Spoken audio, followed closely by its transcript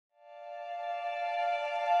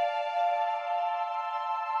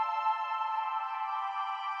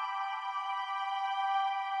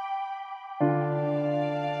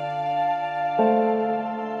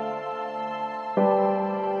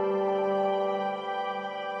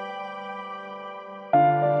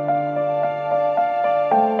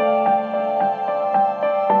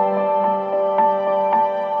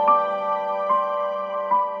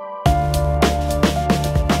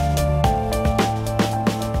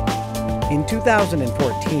In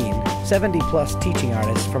 2014, 70-plus teaching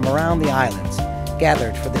artists from around the islands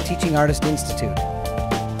gathered for the Teaching Artist Institute.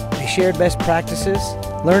 They shared best practices,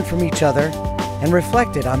 learned from each other, and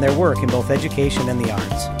reflected on their work in both education and the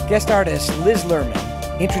arts. Guest artist Liz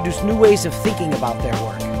Lerman introduced new ways of thinking about their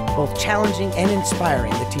work, both challenging and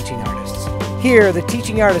inspiring the teaching artists. Here, the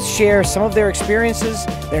teaching artists share some of their experiences,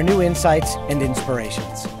 their new insights, and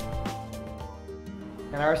inspirations.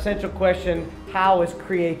 And our essential question, how is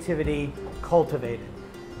creativity cultivated?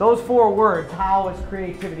 Those 4 words, how is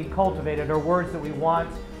creativity cultivated, are words that we want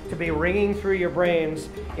to be ringing through your brains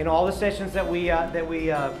in all the sessions that we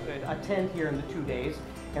attend here in the 2 days,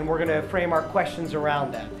 and we're going to frame our questions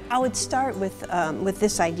around that. I would start with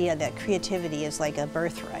this idea that creativity is like a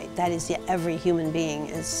birthright. That is, every human being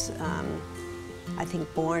is, I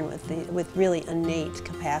think, born with really innate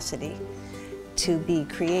capacity to be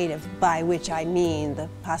creative, by which I mean the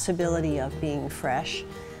possibility of being fresh,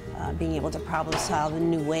 being able to problem solve in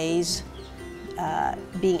new ways,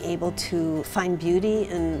 being able to find beauty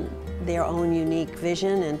in their own unique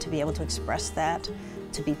vision and to be able to express that,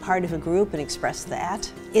 to be part of a group and express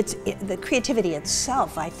that. The creativity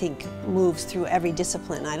itself, I think, moves through every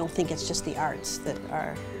discipline. I don't think it's just the arts that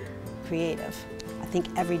are creative. I think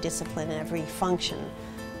every discipline and every function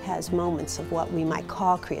has moments of what we might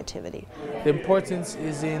call creativity. The importance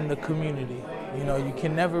is in the community. You know, you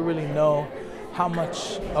can never really know how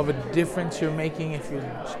much of a difference you're making if you're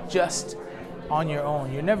just on your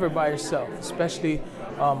own. You're never by yourself, especially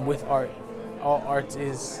with art. All art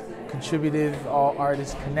is contributive, all art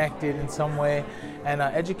is connected in some way, and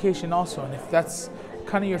education also. And if that's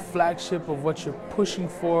kind of your flagship of what you're pushing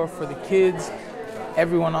for the kids,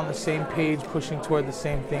 everyone on the same page pushing toward the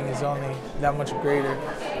same thing is only that much greater.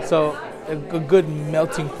 So a good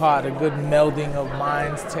melting pot, a good melding of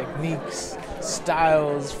minds, techniques,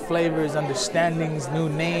 styles, flavors, understandings, new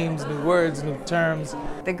names, new words, new terms.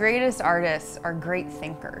 The greatest artists are great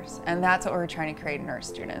thinkers, and that's what we're trying to create in our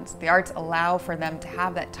students. The arts allow for them to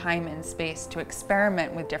have that time and space to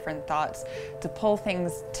experiment with different thoughts, to pull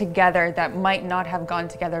things together that might not have gone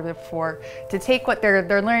together before, to take what they're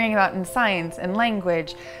learning about in science and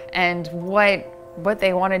language and what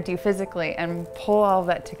they want to do physically and pull all of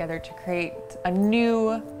that together to create a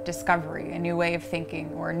new discovery, a new way of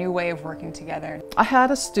thinking, or a new way of working together. I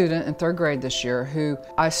had a student in 3rd grade this year who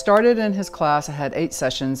I started in his class. I had 8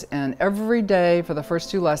 sessions, and every day for the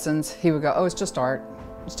first 2 lessons he would go, "Oh, it's just art.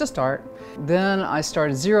 It's just art." Then I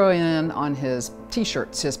started zeroing in on his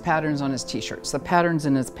t-shirts, his patterns on his t-shirts, the patterns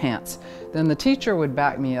in his pants. Then the teacher would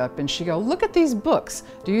back me up and she'd go, "Look at these books.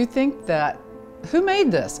 Do you think that, who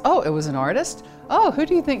made this? Oh, it was an artist? Oh, who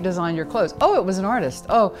do you think designed your clothes? Oh, it was an artist.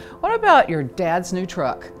 Oh, what about your dad's new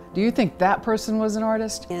truck? Do you think that person was an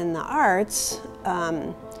artist?" In the arts,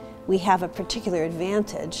 we have a particular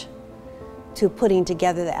advantage to putting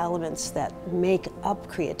together the elements that make up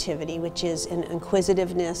creativity, which is an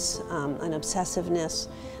inquisitiveness, an obsessiveness,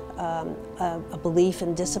 a belief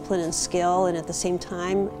in discipline and skill, and at the same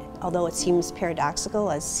time, although it seems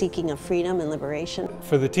paradoxical, as seeking of freedom and liberation.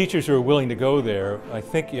 For the teachers who are willing to go there, I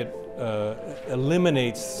think it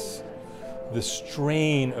eliminates the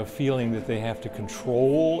strain of feeling that they have to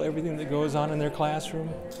control everything that goes on in their classroom.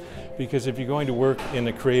 Because if you're going to work in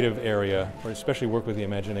a creative area, or especially work with the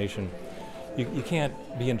imagination, you can't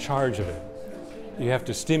be in charge of it. You have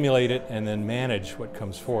to stimulate it and then manage what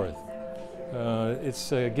comes forth. It's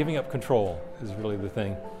giving up control is really the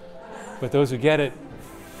thing. But those who get it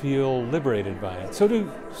feel liberated by it. So do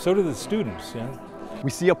the students. Yeah? We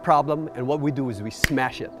see a problem, and what we do is we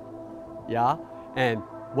smash it. Yeah? And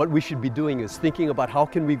what we should be doing is thinking about how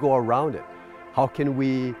can we go around it? How can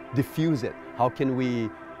we diffuse it? How can we,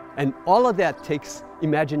 and all of that takes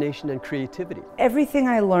imagination and creativity. Everything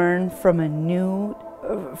I learn from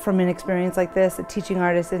an experience like this at Teaching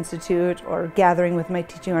Artist Institute or gathering with my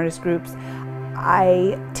teaching artist groups,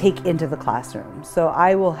 I take into the classroom. So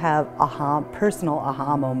I will have personal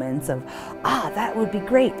aha moments of, that would be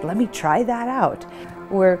great, let me try that out.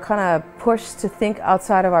 We're kind of pushed to think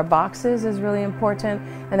outside of our boxes is really important,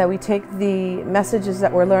 and that we take the messages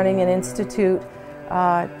that we're learning in Institute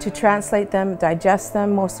to translate them, digest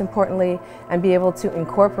them most importantly, and be able to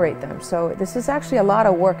incorporate them. So this is actually a lot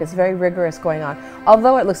of work. It's very rigorous going on,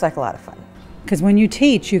 although it looks like a lot of fun. Because when you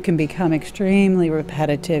teach, you can become extremely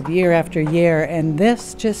repetitive year after year, and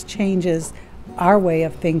this just changes our way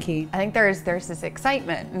of thinking. I think there's this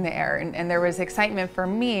excitement in the air, and there was excitement for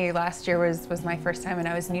me. Last year was my first time, and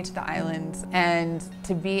I was new to the islands, and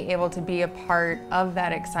to be able to be a part of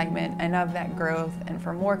that excitement and of that growth and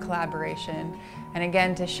for more collaboration and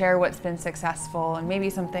again to share what's been successful and maybe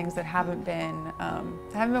some things that haven't been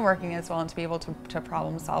working as well, and to be able to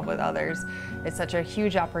problem solve with others. It's such a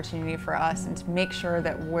huge opportunity for us, and to make sure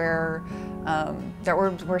that we're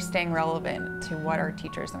staying relevant to what our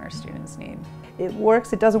teachers and our students need. It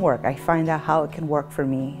works, it doesn't work. I find out how it can work for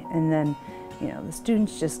me, and then the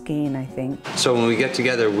students just gain, I think. So when we get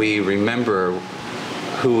together, we remember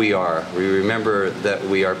who we are. We remember that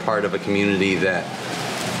we are part of a community that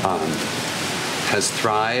has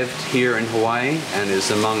thrived here in Hawaii and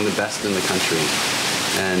is among the best in the country.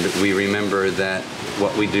 And we remember that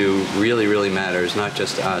what we do really, really matters, not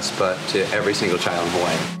just to us, but to every single child in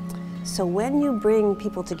Hawaii. So when you bring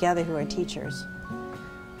people together who are teachers,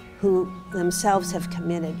 who themselves have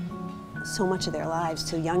committed so much of their lives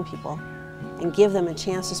to young people, and give them a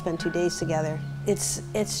chance to spend 2 days together,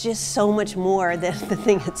 it's just so much more than the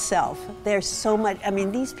thing itself. There's so much,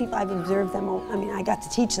 these people, I've observed them, I got to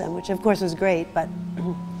teach them, which of course was great, but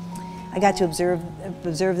I got to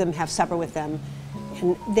observe them, have supper with them,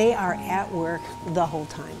 and they are at work the whole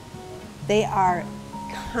time. They are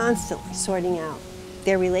constantly sorting out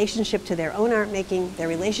their relationship to their own art making, their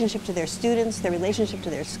relationship to their students, their relationship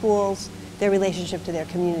to their schools, their relationship to their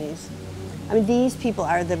communities. These people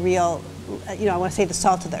are the real, I want to say the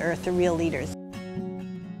salt of the earth, the real leaders.